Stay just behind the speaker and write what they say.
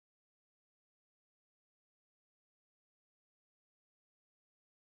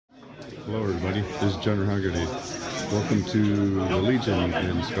Hello everybody, this is General Haggerty. Welcome to the Legion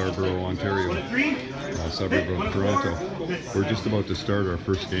in Scarborough, Ontario, suburb of Toronto. We're just about to start our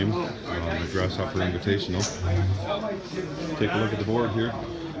first game on the Grasshopper Invitational. Take a look at the board here.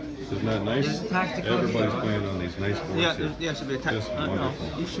 Isn't that nice? Everybody's playing on these nice boards here. Yeah, should be a tactical. No,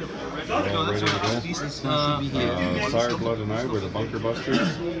 you should. All ready to go? Fire, Blood, and I, we're the Bunker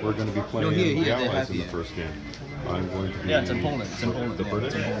Busters. We're going to be playing the Allies in the first game. I'm going to be it's in Poland. It's in Poland. The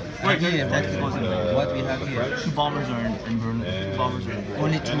British? Right here, what we have here. Two bombers are in Berlin. Two bombers are in Berlin.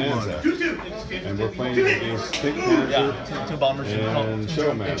 Only two more. And we're playing against Pink Panther two bombers and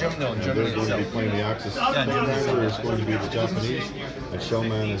Showman. In Germany, and they're going to be playing the Axis. Panther is going to be the Japanese, and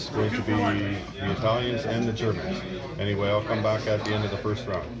Showman is going to be the Italians and the Germans. Anyway, I'll come back at the end of the first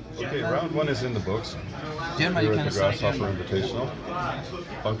round. Okay, round one is in the books. Here at the Grasshopper Invitational.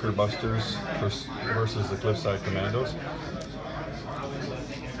 Bunker Busters versus the Cliffside Commandos.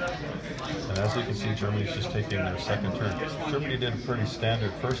 And as you can see, Germany's just taking their second turn. Germany did a pretty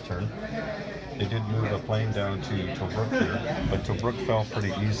standard first turn. They did move a plane down to Tobruk here, but Tobruk fell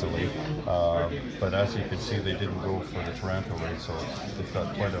pretty easily. But as you can see, they didn't go for the Taranto raid, so they've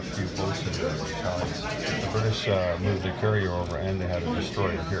got quite a few boats in there, the Italians. The British moved the carrier over, and they had a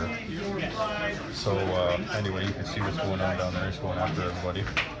destroyer here. So anyway, you can see what's going on down there. It's going after everybody.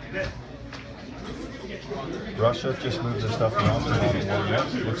 Russia just moved their stuff around. They're not in war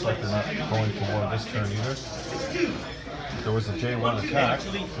yet. Looks like they're not going to war this turn either. There was a J1 attack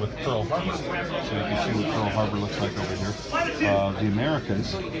with Pearl Harbor, so you can see what Pearl Harbor looks like over here.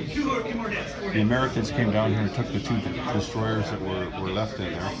 The Americans came down here and took the two destroyers that were left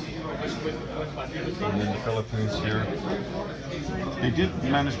in there. And then the Philippines here. They did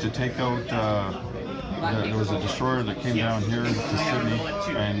manage to take out, there was a destroyer that came down here to Sydney,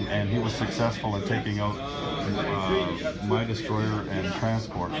 and he was successful in taking out my destroyer and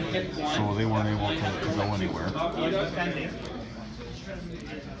transport, so they weren't able to go anywhere.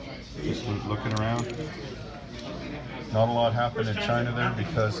 Just looking around. Not a lot happened in China there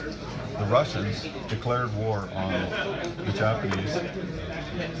because the Russians declared war on the Japanese,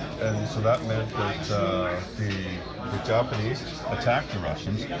 and so that meant that the Japanese attacked the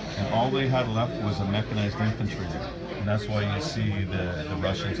Russians, and all they had left was a mechanized infantry there. And that's why you see the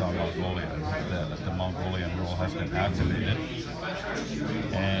Russians on Mongolia. The Mongolian rule has been activated,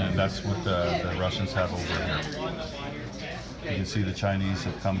 and that's what the Russians have over here. You can see the Chinese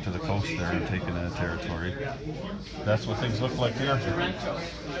have come to the coast there and taken the territory. That's what things look like here.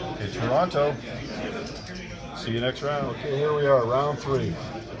 Okay, Toronto. See you next round. Okay, here we are, round three.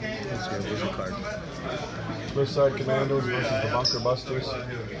 There's a card. Cliffside Commandos versus the Bunker Busters.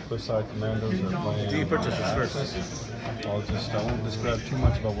 Cliffside Commandos are playing. Do you purchase this first? I won't describe too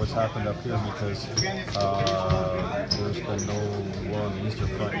much about what's happened up here because there's been no war on the Eastern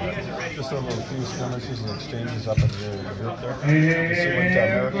Front yet. Just a few skirmishes and exchanges up in Europe there. You see what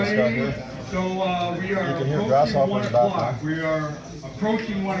America's got here. So we are approaching 1 o'clock. We are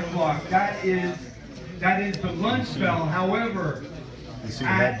approaching 1 o'clock. That is the lunch bell. However, you see the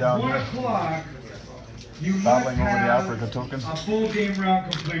head down 1 o'clock, you must have a full game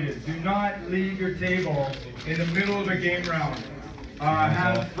round completed. Do not leave your table in the middle of a game round.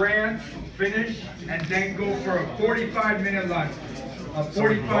 Have France finish and then go for a 45-minute lunch. A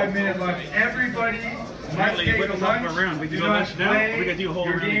 45-minute lunch. Everybody must take a lunch. We do do not lunch now, or we got to do a whole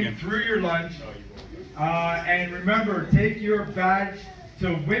your round game again. through your lunch. And remember, take your badge to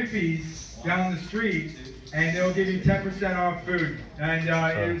Wimpy's down the street, and they'll give you 10% off food. And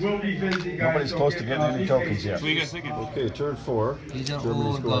it will be busy, guys. Nobody's close to getting any tokens yet. So you guys thinking? Okay, turn 4.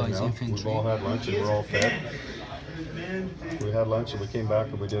 Germany's going now. We've all had lunch and we're all fed. We had lunch and we came back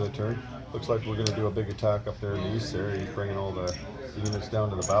and we did a turn. Looks like we're going to do a big attack up there in the east there. He's bringing all the units down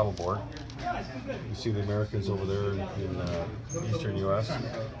to the battle board. You see the Americans over there in eastern U.S.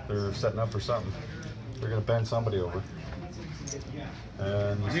 They're setting up for something. They're going to bend somebody over.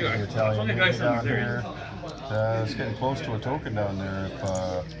 And you see the Italian Navy down here. It's getting close to a token down there if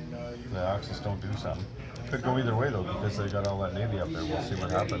the Axis don't do something. Could go either way though because they got all that Navy up there. We'll see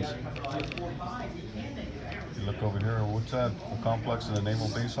what happens. You look over here, what's that? A complex in a naval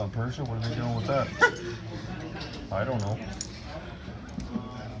base on Persia? What are they doing with that? I don't know.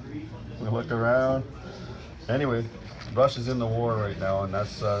 We look around. Anyway, Russia's in the war right now, and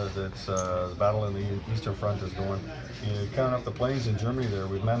that's the battle in the Eastern Front is going. You count up the planes in Germany there.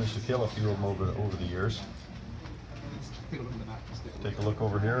 We've managed to kill a few of them over the years. Take a look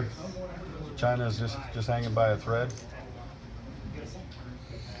over here. China is just hanging by a thread.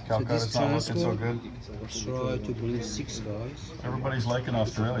 Calcutta's not looking so good. Try to bring 6 guys. Everybody's liking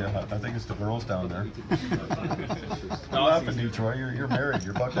Australia. I think it's the girls down there. Don't laugh at Detroit. You're married.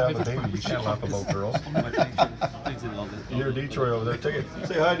 You're about to have a baby. You can't laugh about girls. You're Detroit over there. Take it.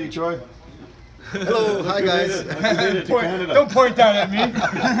 Say hi, Detroit. Hello, hi guys. Don't point that at me.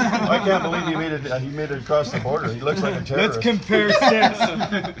 I can't believe he made it across the border. He looks like a terrorist. Let's compare sticks.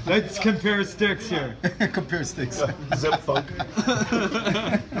 Let's compare sticks here. Compare sticks. Zip funk.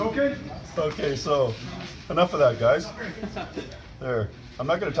 Okay. Okay, so enough of that, guys. There. I'm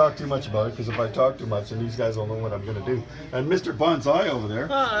not going to talk too much about it because if I talk too much, then these guys will know what I'm going to do. And Mr. Bun's eye over there.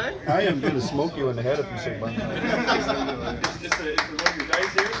 Hi. I am going to smoke you in the head if you say Bun. It's a roll your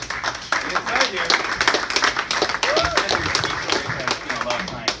dice here. And inside here, a lot of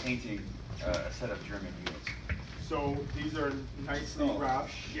time painting a set of German units. So these are nicely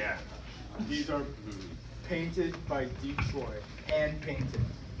wrapped. Yeah. These are painted by Detroit, hand painted.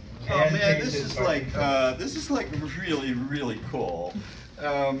 Oh man, this is like really, really cool.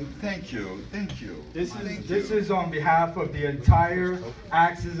 Thank you. This is on behalf of the entire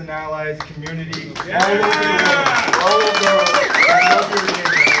Axis and Allies community all over the world. All over the world. I love your name.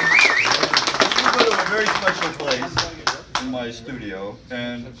 This is a very special place in my studio,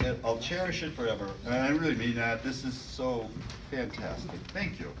 and I'll cherish it forever. And I really mean that. This is so fantastic.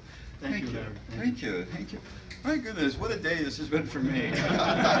 Thank you. Thank you. My goodness, what a day this has been for me.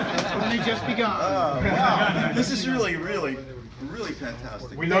 It's only just begun. Wow. This is really, really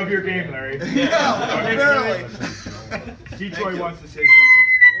fantastic. We love your game, Larry. Yeah, apparently. Detroit wants to say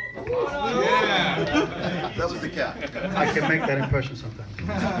something. Yeah. That was the cat. I can make that impression sometimes.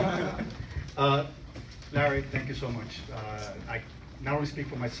 Larry, thank you so much. I not only speak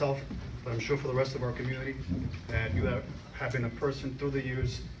for myself, but I'm sure for the rest of our community, that you have been a person through the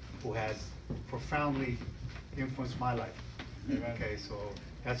years who has profoundly influenced my life. Okay, so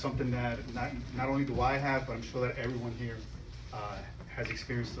that's something that not only do I have, but I'm sure that everyone here has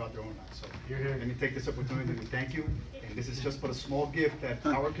experienced throughout their own life. So let me take this opportunity to thank you. And this is just but a small gift that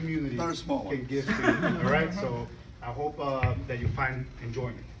our community can give to you. All right, so I hope that you find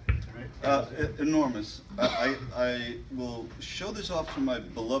enjoyment. Enormous. I will show this off to my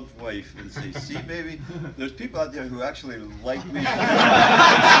beloved wife and say, see, baby, there's people out there who actually like me.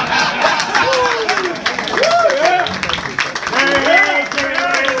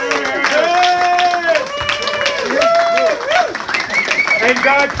 And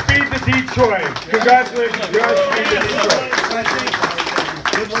Godspeed to Detroit. Congratulations, Godspeed to Detroit.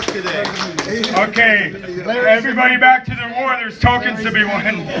 Good luck today. Okay, everybody back to the war. There's tokens to be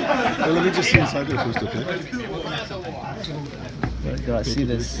won. Let me just see inside there first, okay? Do I see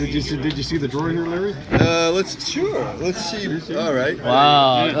this? Did you see the drawer here, Larry? Let's see. All right.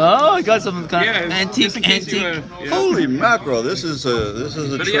 Wow. Oh, I got some kind of antique. Holy mackerel! This is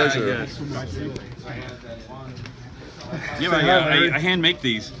a treasure. I hand make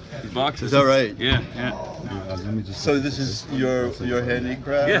these boxes. Is that right? Yeah. Let me just. So this is your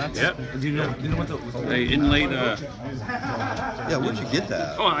handicraft? Yeah. Do you know what they inlaid? Yeah. Where'd you get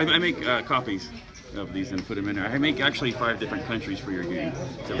that? Oh, I make copies of these and put them in there. I make actually 5 different countries for your game.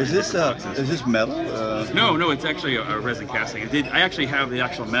 So Is this metal? No, it's actually a resin casting. I actually have the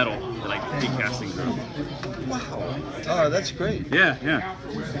actual metal that I did casting through. Wow. Oh, that's great. Yeah.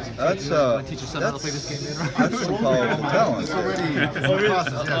 That's Teach your son how to play this game later. That's some powerful talent.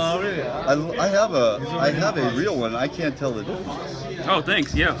 I have a real one. I can't tell the difference. Oh,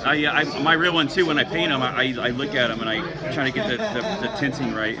 thanks. Yeah, my real one too. When I paint them, I look at them and I try to get the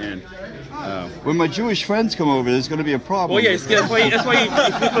tinting right. And when my Jewish friends come over, there's going to be a problem. well, yeah, that's why you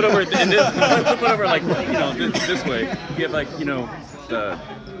flip it over in this. Flip it over like this way. You have the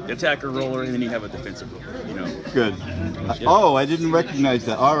attacker roller, and then you have a defensive roller. Good. Oh, I didn't recognize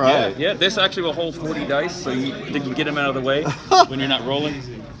that. All right. Yeah. This actually will hold 40 dice, so you can get them out of the way when you're not rolling.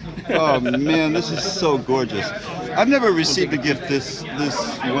 Oh man, this is so gorgeous. I've never received a gift this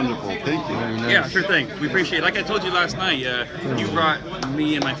wonderful. Thank you. Yeah, sure thing. We appreciate it. Like I told you last night, you brought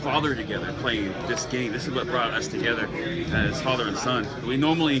me and my father together playing this game. This is what brought us together as father and son. We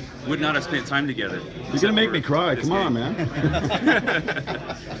normally would not have spent time together. You're gonna make me cry. Come on, man.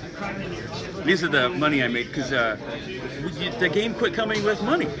 These are the money I made because the game quit coming with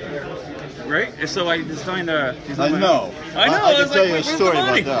money. Right? And so I designed a... I know. I can tell you a story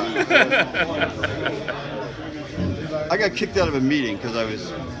about that. I got kicked out of a meeting because I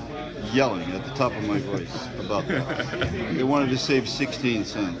was yelling at the top of my voice about that. They wanted to save 16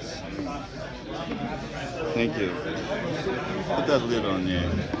 cents. Thank you. Put that lid on there.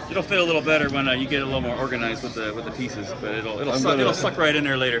 It'll feel a little better when you get a little more organized with the pieces, but it'll suck right in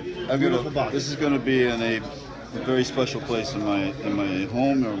there later. This is going to be in a a very special place in my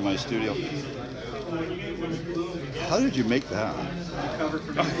home or my studio. How did you make that?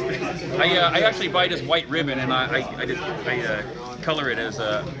 I actually buy this white ribbon and I color it as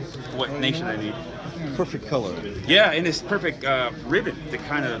what nation I need. Perfect color. Yeah, and it's perfect ribbon to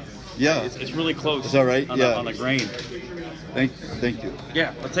kind of. Yeah. It's really close. Is that right? On, yeah. on the grain. Thank you.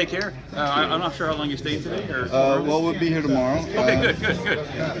 Yeah, well, take care. I'm not sure how long you stayed today. Or well, we'll be here tomorrow. Okay, good.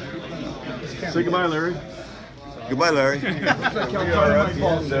 Say goodbye, Larry. Goodbye, Larry. We are at the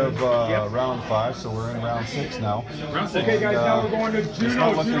end of round 5, so we're in round 6 now. Round 6. Okay, guys, now we're going to It's Juno.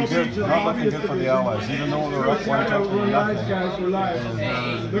 not looking Juno good. Beach, Not looking good for the Allies, even though they're up 1-0 We're live, nothing. guys, we're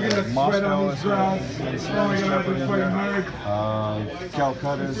live. Look at the sweat Moscow on is these grass. in Oh my serious God, jeopardy we're fighting here. hard.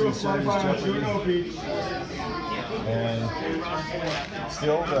 Calcutta is in serious jeopardy. Juno Beach. And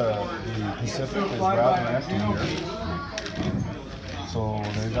still the Pacific is rather empty here. So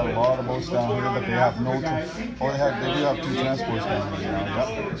they've got a lot of boats down here, but they have no. They do have 2 transports down here now.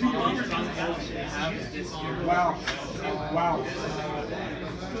 Yep. Wow.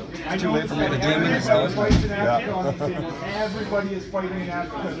 It's too late for me to do anything else. Yeah. Everybody is fighting in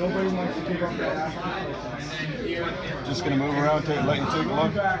Africa. Nobody wants to give up that Africa. Just gonna move around, let you take a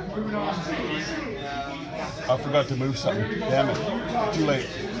look. I forgot to move something. Damn it. Too late.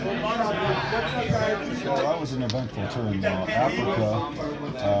 Well, that was an eventful turn. Africa,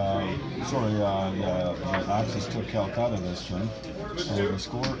 the Axis took Calcutta this turn. So the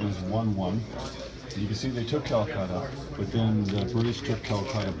score is 1-1. You can see they took Calcutta, but then the British took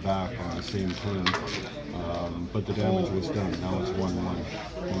Calcutta back on the same turn. But the damage was done. Now it's 1-1.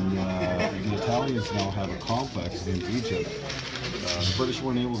 And the Italians now have a complex in Egypt. The British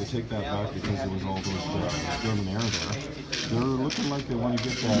weren't able to take that back because there was all those German air there. They're looking like they want to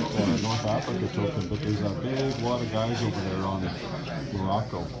get that North Africa token, but there's a big lot of guys over there on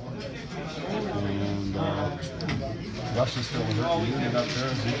Morocco. And Russia's still hurting. Unit up there,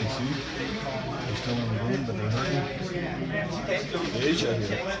 as you can see. They're still in the game, but they're hurting. Asia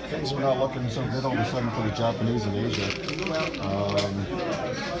here. Things are not looking so good all of a sudden for the Japanese in Asia.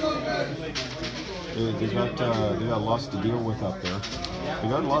 They got lots to deal with up there. They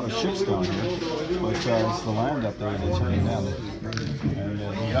got a lot of ships down here, but it's the land up there that's hurting them. And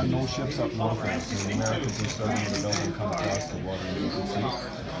they got no ships up north there, so the Americans are starting to build and come across the water, as you can see.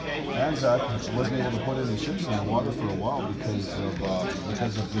 Anzac wasn't able to put any ships in the water for a while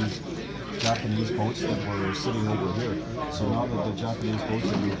because of these Japanese boats that were sitting over here. So now that the Japanese boats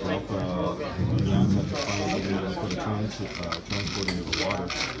have moved up, the Anzac is finally able to put a transport into the water.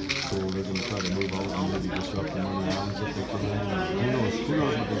 So they're going to try to move out and maybe disrupt the money rounds if they can. Who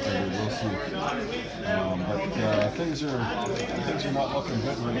knows what they can do, we'll see. But things are not looking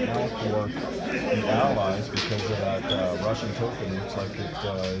good right now for the Allies because of that Russian token. Looks like it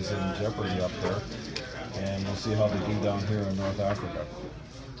is in jeopardy up there. And we'll see how they do down here in North Africa.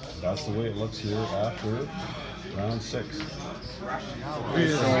 That's the way it looks here after round 6.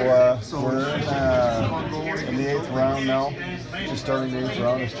 So we're in the 8th round now. Just starting the 8th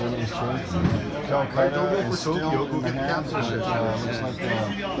round. It's Germany's turn. Calcutta is still in the hands, but looks like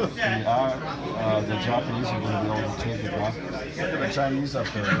the Japanese are going to be able to take it off. The Chinese up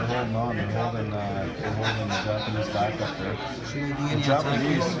there, they're holding on. They're holding the Japanese back up there. The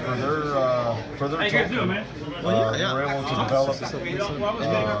Japanese, for their token, were able to develop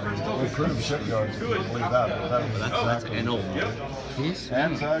improved shipyards, if you believe that. That was exactly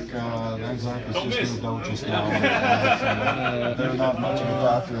Anzac is just moved out just now. They're not much of a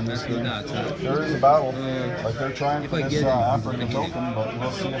factor in this game. There is a battle. Like they're trying for this African token, but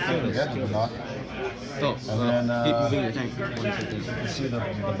we'll see if they can get it or not. And then you can see the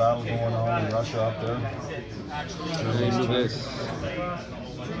battle going on in Russia up there.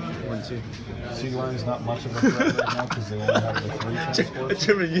 Sea Line's not much of a threat right now because they only have the 3 transports.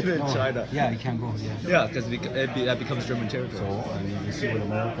 German unit in China. Yeah, you can go. Yeah, because that becomes German territory. So, and you can see what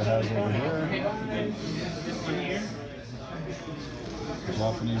America has over here. The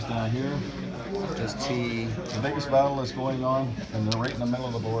Japanese down here. The biggest battle is going on, and they're right in the middle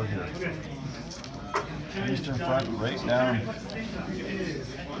of the board here. Eastern Front right down.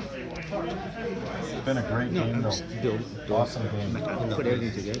 It's been a great game though. Awesome game. Put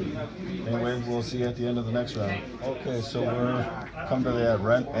everything together. Anyway, we'll see you at the end of the next round. Okay, so we're come to the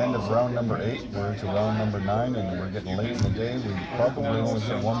end of round number 8. We're into round number 9, and we're getting late in the day. We probably only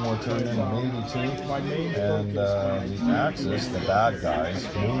get one more turn in, maybe 2. And the Axis, the bad guys,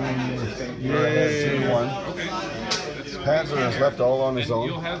 we're ahead 2-1. Panzer has left all on his own.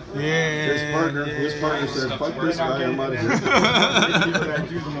 His partner said, "Fuck this guy, I'm out of here."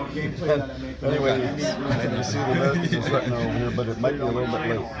 Anyway, you see the Americans threatening over here, but it might be a little bit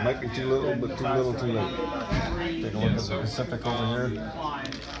late. Might be too little, but too little, too late. Take a look at the Pacific over here.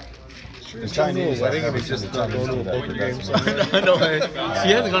 The Chinese, I think it was just not going to a poker game. No,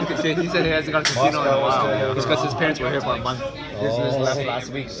 he hasn't gone to casino. He said he hasn't gone to casino in a while because his parents were here for a month. This was last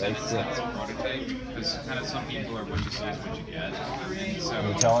week. Because kind of some people are what you see is what you get. So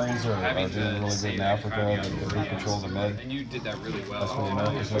The Italians are doing really good in Africa. They control the Med. and you did that really well. That's what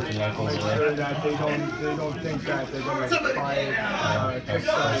America's looking like over Sure there. that they don't think that they're going to fight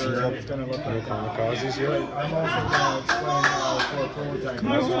Cliffside or it's going to look like Kamikazes here. I'm also going to explain for prototype.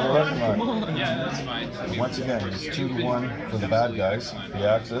 That's what we're looking like. Yeah, that's fine. I mean, Once again, it's 2-1 for the bad guys, the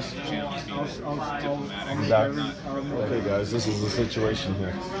Axis. Okay, guys, this is the situation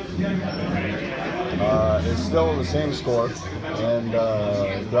here. It's still the same score, and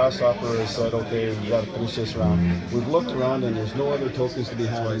Grasshopper has said, okay, we've got to finish this round. We've looked around, and there's no other tokens to be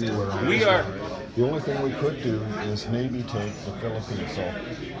had anywhere around. We are. The only thing we could do is maybe take the Philippines.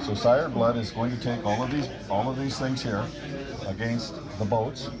 So Sire Blood is going to take all of these things here against the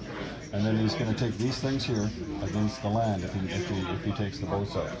boats, and then he's going to take these things here against the land if he takes the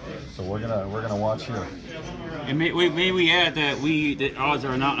boats out. So we're gonna watch here. And may we add that the odds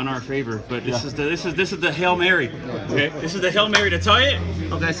are not in our favor, but this is the Hail Mary. Okay, this is the Hail Mary to tie it.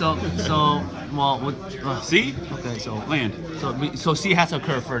 Okay, so well, See? okay, so Land. so C has to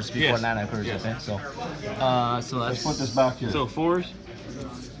occur first before Yes. land occurs. Yes. Okay, so Let's that's put this back here. So fours.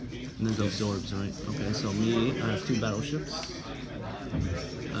 and there's absorbs, right? Okay, so me, I have 2 battleships.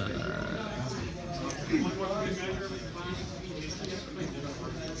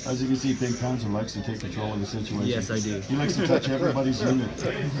 As you can see, Big Panzer likes to take control of the situation. Yes, I do. He likes to touch everybody's unit.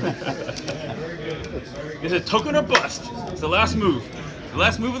 It's a token or bust. It's the last move. The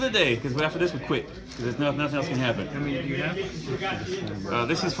last move of the day, because after this we quit. Because nothing else can happen.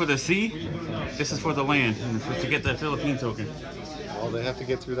 This is for the sea. This is for the land. And to get the Philippine token. Well, they have to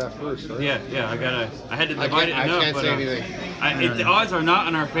get through that first, right? Yeah. I had to divide it I enough. can't but, say anything. The odds are not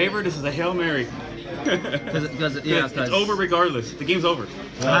in our favor. This is a Hail Mary. Because It's over regardless. The game's over.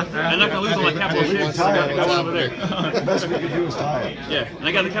 Yeah. I'm not gonna lose all my capital ships. I got one over there. The best we can do is tie it. Yeah, and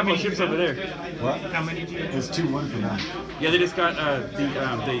I got the capital ships over there. What? How many do you have? It's 2-1 for them. Yeah, they just got the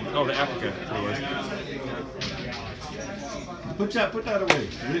Africa. That's what it was. Put that away.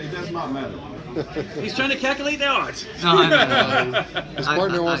 It does not matter. He's trying to calculate the odds. no. His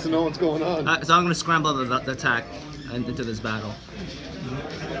partner wants to know what's going on. So I'm going to scramble the attack into this battle.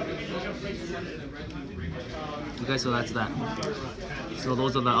 Okay, so that's that. So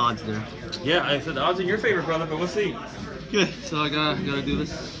those are the odds there. Yeah, I said the odds in your favor, brother, but we'll see. Okay, so I gotta do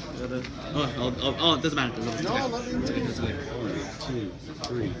this. It doesn't matter. It's okay. It's okay. 1, 2,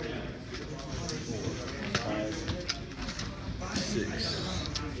 3, 4, 5, 6.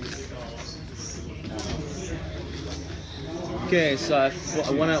 Okay, so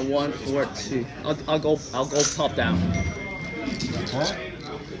I won at 1, 4, 2. I'll go top down. Okay.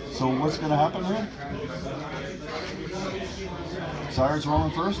 So what's going to happen here? Sire's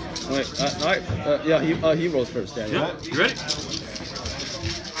rolling first. Wait, all right. Yeah, he rolls first. Yeah. Yeah, you ready?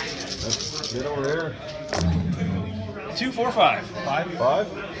 Let's get over here. 2, 4, 5. 5?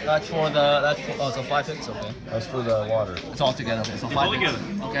 That's for so 5 hits. Okay. That's for the water. It's all together. Okay, so 5 all hits.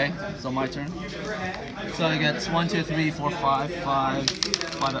 together. Okay, so my turn. So I get 1, 2, 3, 4, 5, 5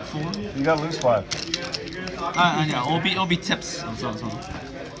 at 4. You got to lose 5. Yeah, it'll be tips. So. 5.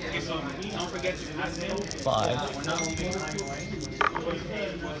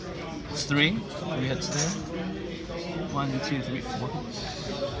 It's 3. 3 hits there. 1, 2, 3, 4 hits.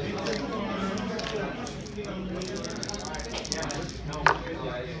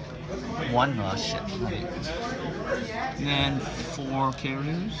 1. Oh shit. And then 4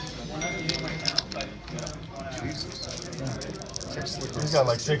 carriers. He's got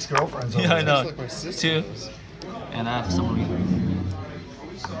like 6 girlfriends over Yeah, I there. know. 2. And I have some.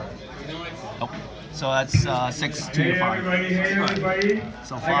 Oh. So that's 6 to Hey 5. everybody, hey everybody.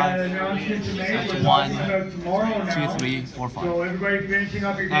 So I got 5. an announcement to make. That's We're 1, talking about tomorrow 2, now. 3, 4, 5. So everybody finishing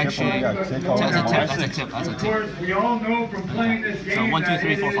up your game. Actually, talking about take tomorrow all That's a now. tip. That's a tip. That's a Of tip. course, we all know from playing this game 1, 2,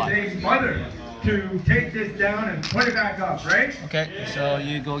 3, 4, that 5. it is a mother to take this down and put it back up, right? Okay, so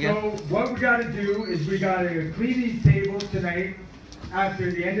you go again. So what we got to do is we got to clean these tables tonight.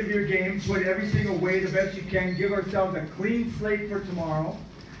 After the end of your game, put everything away the best you can. Give ourselves a clean slate for tomorrow.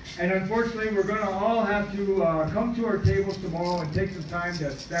 And unfortunately, we're going to all have to come to our tables tomorrow and take some time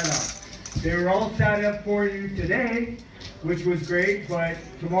to set up. They were all set up for you today, which was great, but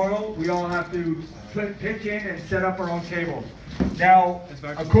tomorrow we all have to pitch in and set up our own tables. Now,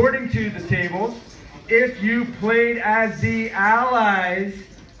 according to the tables, if you played as the allies,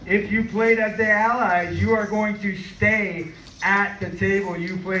 you are going to stay at the table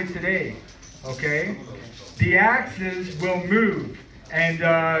you played today, okay? The axes will move, and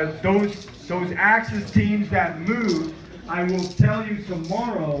those axes teams that move, I will tell you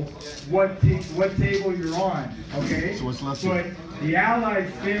tomorrow what table you're on, okay? So what's left? But the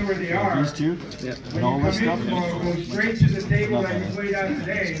allies stay where they are. These two? Yeah. And all this stuff? Go straight to the table that you played at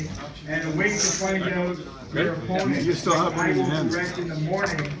today and wait to find out your opponent. You still have I will any direct in the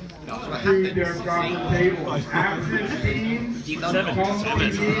morning to their proper tables. Axis teams,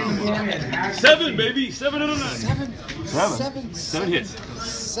 Seven, baby. 7 out of 9. Seven. Hits.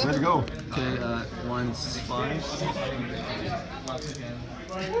 Way to go. Okay, one's 5.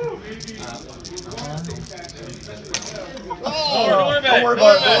 Oh, don't worry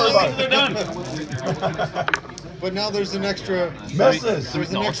about it. They're done. But now there's an extra Messes. There's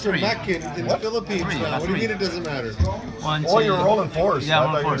an extra mech in the Philippines now. What do you mean it doesn't matter? 1, 2. Oh, you're rolling fours. Yeah, I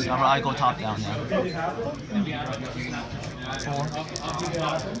I'm thought rolling you fours. were- I go top down now.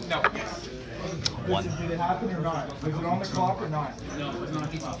 1. Did it happen or not? Was it on the clock or not?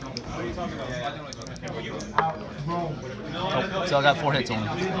 Oh, so I got 4 hits only.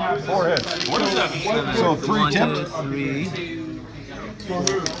 4 hits. What is that? So 3 1, 2, tipped. 3,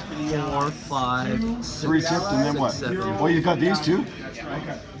 4, 5, 6, 3 tipped, and then what? 7. Oh, you got these two?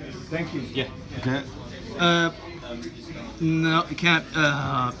 Thank you. Yeah. Okay. No, you can't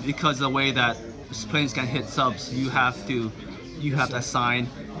because the way that planes can hit subs, you have to assign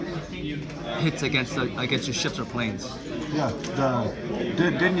hits against your ships or planes. Yeah.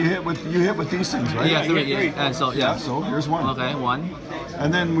 Didn't you hit with these things, right? Yeah, 3. Yeah. And so Yeah. So here's 1. Okay, 1.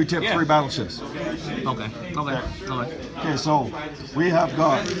 And then we tipped 3 battleships. Okay. Okay, so we have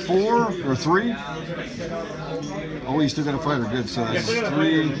got 4 or 3. Oh, you still got a fighter. Good. So that's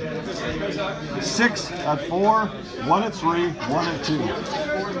 3, 6 at 4, 1 at 3, 1 at 2.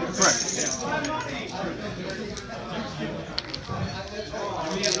 Correct.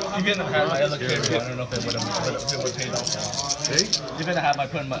 Even if I had my other carrier, I don't know if it would have paid off. See? Even if I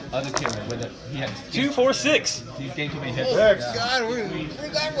put my other carrier with it, he had 2, 4, 6. He's gained too many hits. 6. God,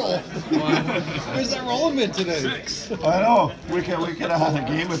 where's that roll? Where's that rollman today? 6. I know. We could have had a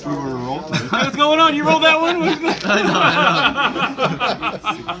game if we were rolled today. What's going on? You rolled that one? I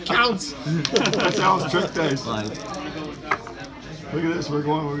know. Counts. That sounds trick dice. 5. Look at this. We're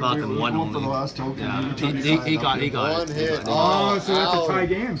going Fucking 1 for the only. last token. Yeah. He got it. 1 hit. Oh, so that's a ow. tie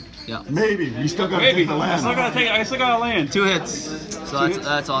game. Yeah. Maybe. You still got to Maybe. take the land. I still gotta land. 2 hits. So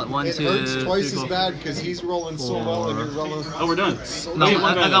that's all. 1, It 2. hurts twice 3, as 4. bad because he's rolling so well and you're rolling. Oh, we're done. No, Wait,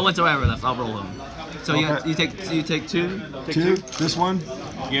 I got 1 survivor left. I'll roll him. So Okay. you take 2. 2. This one.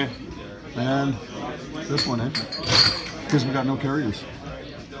 Yeah. And this one, because we got no carriers.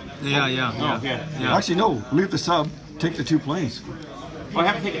 Yeah. Oh, yeah. Actually, no. Leave the sub. Take the 2 planes. Oh, I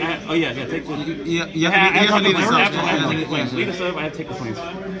have to take. Take the. You have to leave the I sub. have to take the planes. Yeah. Leave the sub. I have to take the planes.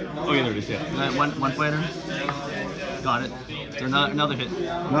 Oh yeah, there it is. Yeah. One fighter. Got it. So another hit.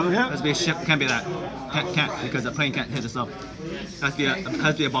 Another hit? Has to be a ship. Can't be that. Can't because the plane can't hit us up. Has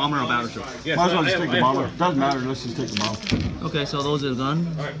to be a bomber or a battleship. Yeah, Might as so well just I take have- the I have bomber. 4. Doesn't matter. Let's just take the bomber. Okay, so those are done.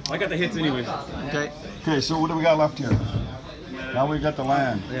 All right. I got the hits anyways. Okay. Okay, so what do we got left here? Now we got the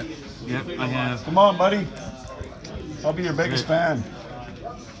land. Yeah. Yep. I have. Come on, buddy. I'll be your biggest fan.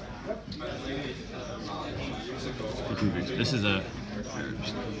 This is a.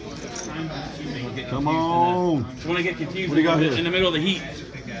 Come on. So when I get confused, What do you got in here? the middle of the heat.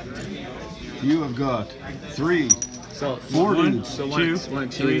 You have got 3, So 4 dudes. So 2, 1,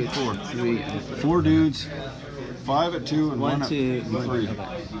 2, 3, 4, 3, and 4. 4 dudes. 5 at 2 and 1 1, at 2, 3.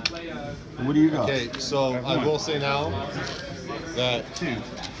 What do you got? Okay, so I will say now that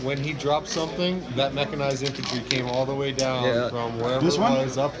when he dropped something, that mechanized infantry came all the way down from wherever This it one?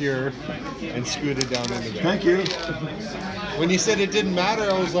 was up here and scooted down into there. Thank you. When you said it didn't matter,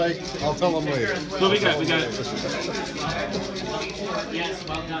 I was like, I'll tell him later. So we got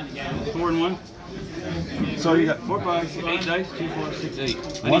 4 and 1. So you got 4, 5, 8 dice. 2, 4, 6, 8.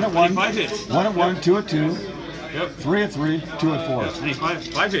 1 at 1, 5 hits. 1 at 1, 2 at 2, Yep. 3 at 3, 2 at 4. I need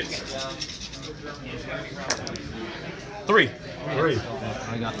 5 hits. 3. 3.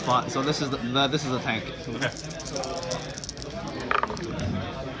 I got 5. So this is the tank. Okay.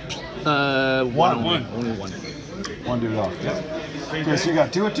 1. One. Only 1. 1 dude off. Okay, so you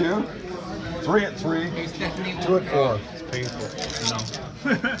got 2 at 2, 3 at 3, 2 at 4. It's painful.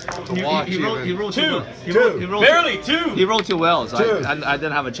 He rolled Two. barely two. He rolled too well, so I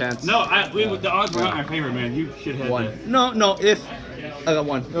didn't have a chance. No, the odds were not in our favor, man. You should have one. No, if I got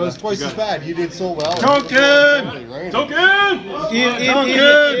one. It was twice as bad. You did so well. Token!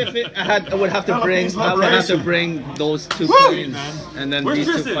 I would have to bring those two planes and then these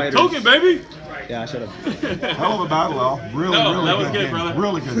two fighters. Token, baby! Yeah, I should have. Hell of a battle, Al. Really that was good good, game. brother.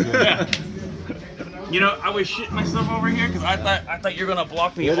 Really good game. Yeah. You know, I was shitting myself over here because I thought you were gonna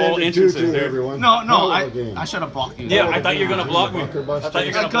block me It all ended entrances 2-2, there. everyone. No, Hell of a game. I should have blocked you. Yeah, I thought you were gonna block me. I thought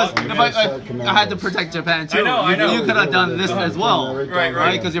you were gonna Because block me. if I had to protect Japan too, I know. you could have done this as well,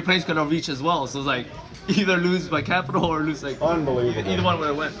 Right. Because your planes could have reached as well. So it's like either lose by capital or lose like Unbelievable. either one would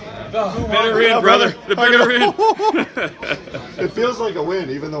have went. Better win, brother. The better win. It feels like a win,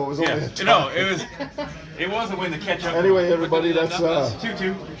 even though it was only a tie. No, it was a win to catch up. Anyway, everybody, that's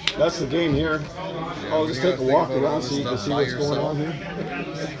 2-2. That's the game here. I'll just take a walk around so you can see what's going on here.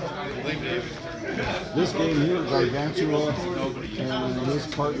 This game here, Gargantua and his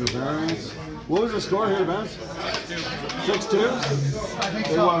partner Variance. What was the score here, Vance? 6-2?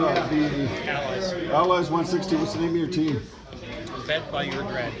 They won the Allies won 6-2. What's the name of your team? Fed by your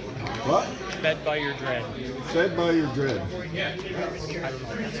dread. What? Fed by your dread. Fed by your dread.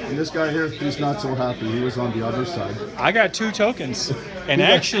 And this guy here, he's not so happy. He was on the other side. I got 2 tokens, and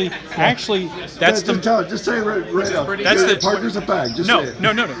actually, that's just say it right up. That's the partner's a bag. Just say it.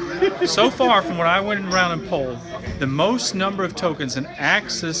 No. So far, from what I went around and polled, the most number of tokens an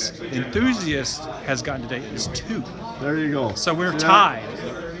Axis enthusiast has gotten today is 2. There you go. So we're tied.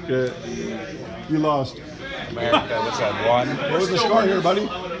 Okay. You lost. America, what's that, 1? What was the score here, buddy?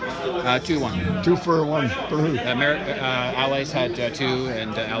 2-1. 2 for 1. For who? Allies had 2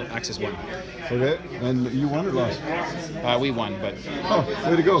 and Axis 1. Okay. And you won or lost? We won, but Oh,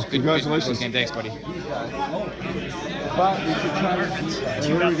 way to go. Congratulations. Good game. Thanks, buddy. And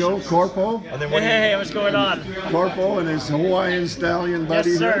here we go, Corpo. Hey, what's going on? Corpo and his Hawaiian stallion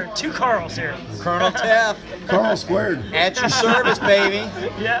buddy Yes, sir. here. 2 Carls here. Colonel Taff, Carl squared. at your service, baby.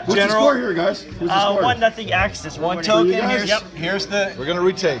 Yeah. What's the score here, guys? What's the score? 1-0 Axis. One token. guys? Here's the. We're gonna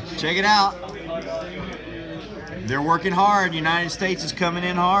retake. Check it out. They're working hard. United States is coming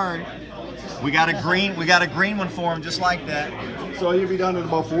in hard. We got a green one for them, just like that. So you'll be done in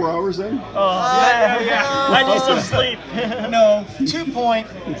about 4 hours then? Yeah. I need some sleep. No,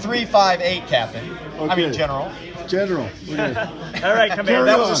 2.358, Captain. I mean, Okay. General. General. Okay. All right, come Carry in.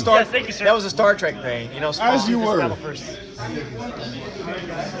 That was a on. Star. Yes, thank you, sir. That was a Star Trek thing, you know. As you were. First.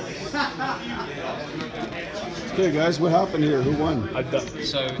 Okay, guys, what happened here? Who won?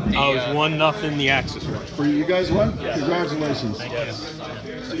 So I was 1-0 the Axis one. For you guys won? Congratulations.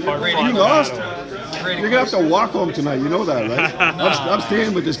 You You lost? You're going to have to walk home tonight. You know that, right? I'm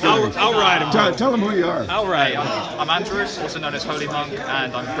staying with this guy. I'll ride him. Tell him who you are. I'll ride him. I'm Andrews, also known as Holy Monk,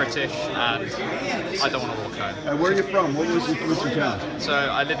 and I'm British, and I don't want to walk home. And where are you from? What's your town? So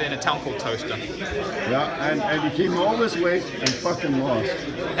I live in a town called Toaster. Yeah, and you came all this way and fucking lost.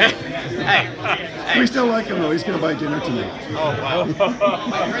 Hey. We still like him though. He's going to buy dinner tonight. Oh, wow.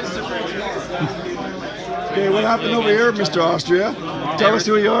 Okay, what happened over here, Mr. Austria? Tell us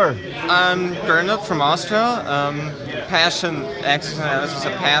who you are. I'm Bernard from Austria. Passion, Axis analysis is a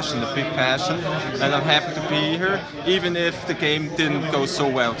passion, a big passion, and I'm happy to be here, even if the game didn't go so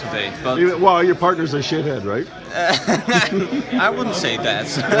well today. But Well, your partner's a shithead, right? I wouldn't say that.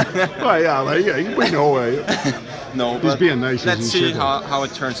 Well, yeah, we know. No, He's but being nice. let's see how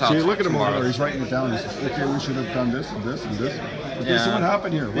it turns out. See, look at him over tomorrow. there. He's writing it down. He says, okay, we should have done this and this and this. Okay, so Yeah. what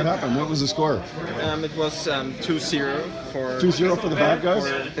happened here? What happened? What was the score? It was 2-0 for 2-0 for the bad guys?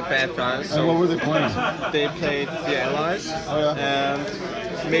 For the bad guys. And what were they playing? They played the Allies, Oh, yeah.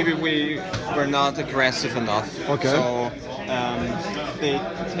 and maybe we were not aggressive enough. Okay. So they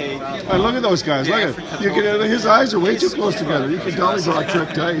take. Hey, look at those guys. Look at his eyes are way too close together. You can tell he brought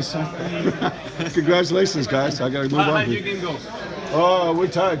trick dice. Congratulations, guys. I got to move on. How'd your game go? Oh, we're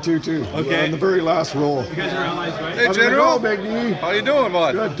tied 2-2. Okay. We're on the very last roll. You guys are allies, right? Hey, How's it General. go, Big D? How you doing,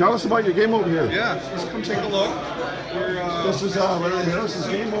 bud? Good. Tell us about your game over here. Yeah, let's come take a look. This is Larry Harris's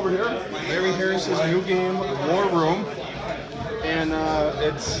game over here. Larry Harris's new game, War Room, and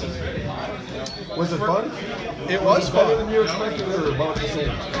it's. Was it fun? It was better fun. than you expected, or about the same?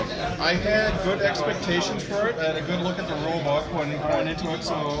 I had good expectations for it. I had a good look at the rule book when going into it,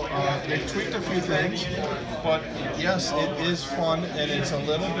 so they tweaked a few things. But yes, it is fun, and it's a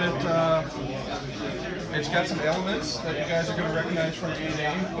little bit. It's got some elements that you guys are going to recognize from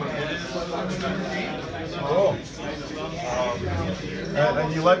D&A, but it is. Oh.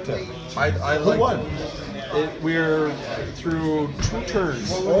 And you liked it. I Who liked won? it. we're through 2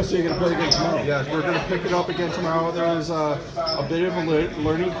 turns. Oh, so you're going to play again tomorrow? Yeah, we're going to pick it up again tomorrow. There was a bit of a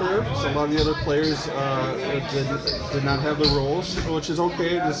learning curve. So a lot of the other players did not have the roles, which is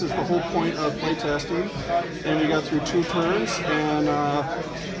okay. This is the whole point of play testing. And we got through 2 turns, and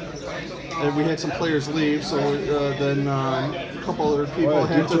we had some players leave. So then a couple other people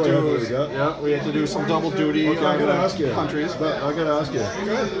had to do. Yeah, we had to do some double duty on countries. But I got to ask you,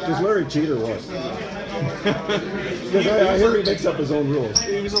 does Larry cheat or what? Because I hear he makes up his own rules.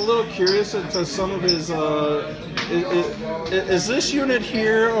 He was a little curious into some of his. Is this unit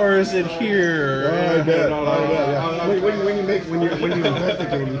here or is it here? I bet. Yeah. When you invent the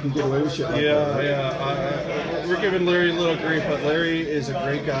game, you can get away with shit like that. Yeah. We're giving Larry a little grief, but Larry is a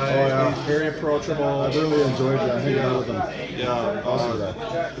great guy. Oh, yeah. He's very approachable. I really enjoyed hanging out with him. Yeah, awesome guy.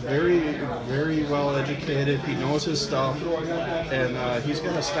 Very, very well educated. He knows his stuff, and he's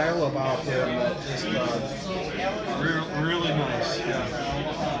got a style about him that is really nice. Yeah.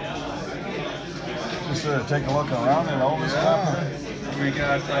 Just take a look around and all this stuff. We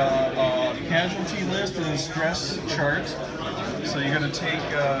got a casualty list and a stress chart. So you're going to take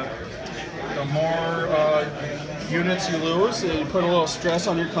the more units you lose, you put a little stress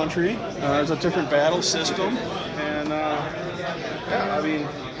on your country. There's a different battle system, and yeah, I mean,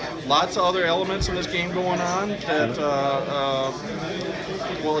 lots of other elements in this game going on that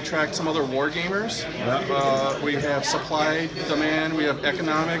will attract some other war gamers. We have supply, demand, we have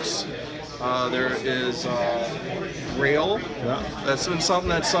economics. There is rail. That's been something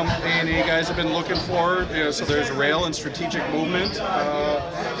that some A&A guys have been looking for. So there's rail and strategic movement.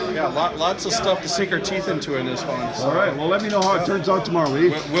 Yeah, lots of stuff to sink our teeth into in this one. So. All right. Well, let me know how it turns out tomorrow,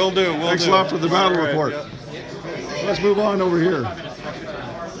 Lee. We'll do. Thanks a lot for the battle report. Let's move on over here.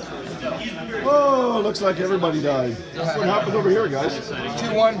 Oh, looks like everybody died. What happened over here, guys?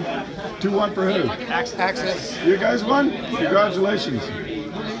 2-1. 2-1 for who? Access. You guys won? Congratulations.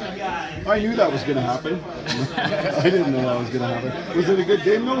 I knew that was going to happen. I didn't know that was going to happen. Was it a good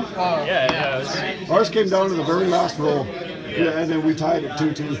game, though? Yeah. Ours came down to the very last roll. Yeah, and then we tied it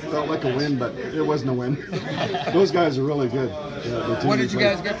 2-2. Felt like a win, but it wasn't a win. Those guys are really good. Yeah, what did you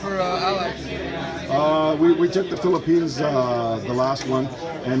guys get for allies? We took the Philippines the last one,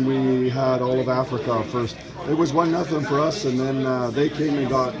 and we had all of Africa first. It was 1-0 for us, and then they came and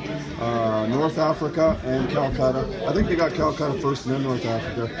got North Africa and Calcutta. I think they got Calcutta first and then North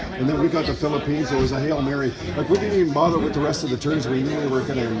Africa. And then we got the Philippines. It was a Hail Mary. Like, we didn't even bother with the rest of the turns. We knew we were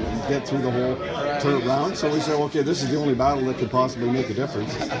going to get through the whole turn round. So we said, okay, this is the only battle that could possibly make a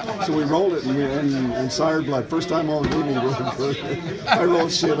difference. So we rolled it, and Sired Blood. First time all game we rolled good. I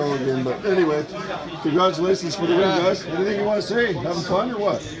rolled shit all again. But anyway, congratulations for the win, guys. Anything you want to say? Having fun or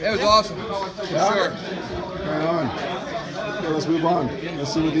what? It was awesome. Yeah? Sure. Right on. Okay, let's move on.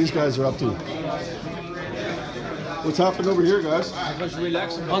 Let's see what these guys are up to. What's happened over here, guys?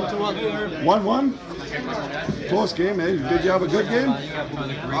 1-1. 1-1? Close game, eh? Did you have a good game?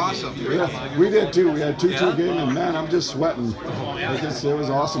 Awesome. Yeah, we did too. We had 2-2 game, and man, I'm just sweating. It was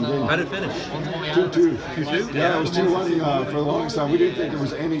an awesome game. How did it finish? 2-2. 2-2? Yeah, it was 2-1 for the longest time. We didn't think there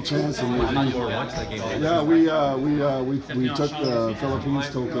was any chance. And yeah, we took the Philippines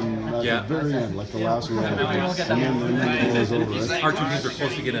token at the very end, like the last round. And then the game was over. Right? Our 2 teams were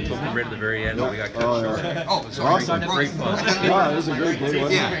supposed to get a token right at the very end, but we got cut short. Oh, it's awesome. Great fun. Yeah, it was a great game,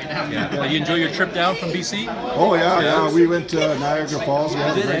 wasn't it? Yeah. You enjoy your trip down from BC? Oh yeah. We went to Niagara Falls. We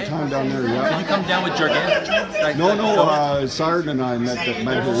had a great time down there. Yeah. Did you come down with Gigantic? No. Sard and I met here.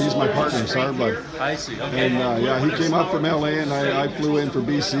 He's my partner, Sard Blood. I see. Okay. And he came up from LA, and I flew in for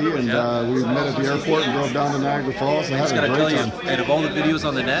BC, and we met at the airport and drove down to Niagara Falls. And I just had a gotta great tell time. you, out of all the videos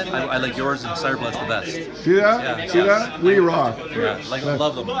on the net, I like yours and Sard Blood's the best. See that? Yeah. See that? We rock. Yeah,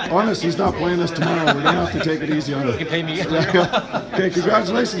 love them. Honest, he's not playing us tomorrow. We're gonna have to take it easy on him. You can pay me. Okay,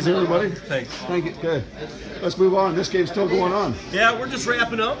 congratulations, everybody. Thanks. Thank you. Okay, let's move on. This game's still going on. Yeah, we're just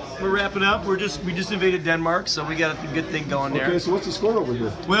wrapping up. We just invaded Denmark, so we got a good thing going there. Okay, so what's the score over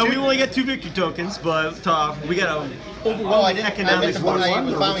here? Well, we only got 2 victory tokens, but we got a overwhelming economic I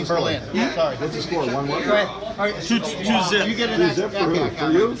was bombing Berlin. Yeah. Sorry. What's the score? 1-1? Go ahead. All right. 2 zip. You get 2 zip for who?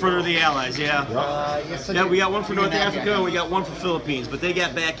 For you? For the Allies, yeah. Yeah, we got one for North Africa and we got one for Philippines, but they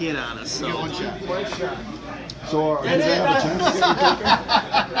got back in on us. So. So, do they have a chance to get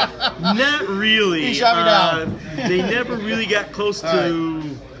a Not really. He shot me down. They never really got close to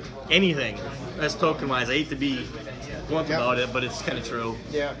anything. That's token-wise. I hate to be blunt about it, but it's kind of true.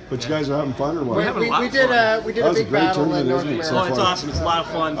 Yeah. But you guys are having fun or what? We're having a lot of did fun. we did That a was a big great battle in tournament, North isn't it, America. so Oh, it's far? awesome. It's a lot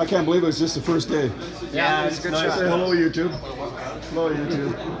of fun. I can't believe it was just the first day. Yeah, it's a good shot. Hello, YouTube. Hello,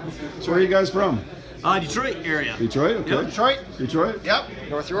 YouTube. So where are you guys from? Detroit area. Detroit, okay. Yep. Detroit? Detroit? Yep.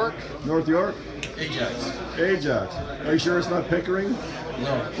 North York? North York? Ajax. Ajax. Are you sure it's not Pickering?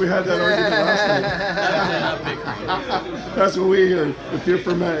 No. We had that argument last night. That's what we hear. If you're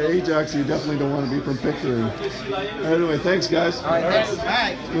from Ajax, you definitely don't want to be from Pickering. Anyway, thanks, guys. All right, thanks. All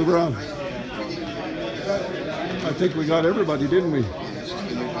right. Let's move around. I think we got everybody, didn't we?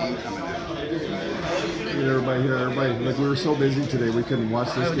 Get everybody here, everybody. Like, we were so busy today, we couldn't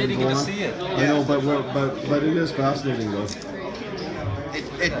watch this game go on. I know, but it is fascinating though.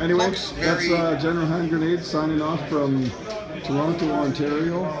 Anyway, that's General Hand Grenade signing off from Toronto,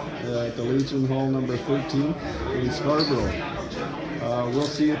 Ontario, at the Legion Hall number 13 in Scarborough. We'll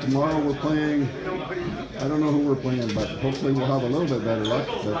see you tomorrow. We're playing, I don't know who we're playing, but hopefully we'll have a little bit better luck.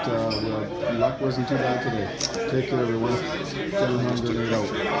 But luck wasn't too bad today. Take care, everyone. General Hand Grenade out.